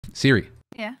Siri,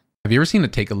 Yeah. have you ever seen a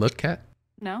take a look cat?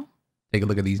 No. Take a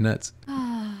look at these nuts.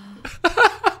 I'm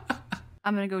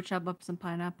gonna go chop up some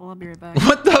pineapple. I'll be right back.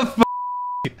 What the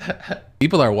f?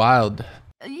 People are wild.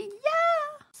 Yeah,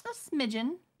 it's a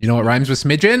smidgen. You know what rhymes with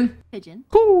smidgen? Pigeon.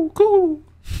 Cool.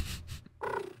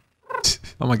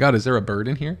 Oh my God, is there a bird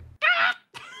in here?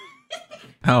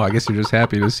 Oh, I guess you're just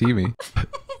happy to see me.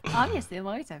 Obviously, I'm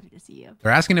always happy to see you.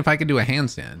 They're asking if I could do a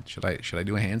handstand. Should I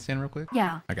do a handstand real quick?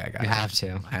 Yeah. Okay, I got You it. have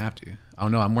to. I have to. Oh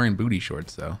no, I'm wearing booty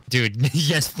shorts though. Dude,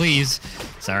 yes, please.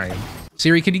 Sorry.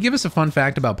 Siri, could you give us a fun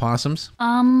fact about possums?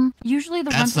 Usually the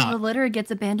That's runt of not- the litter gets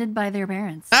abandoned by their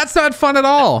parents. That's not fun at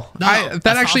all. No, that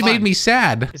that's actually not made fun. me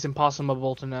sad. It's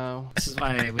impossible to know. This is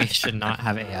why we should not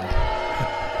have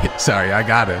AI. Sorry, I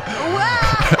got it.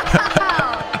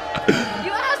 Wow!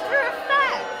 You asked for a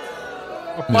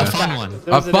fact. A fun one. A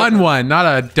There's fun difference. one, not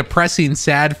a depressing,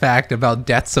 sad fact about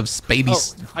deaths of baby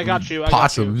I got you.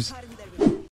 possums.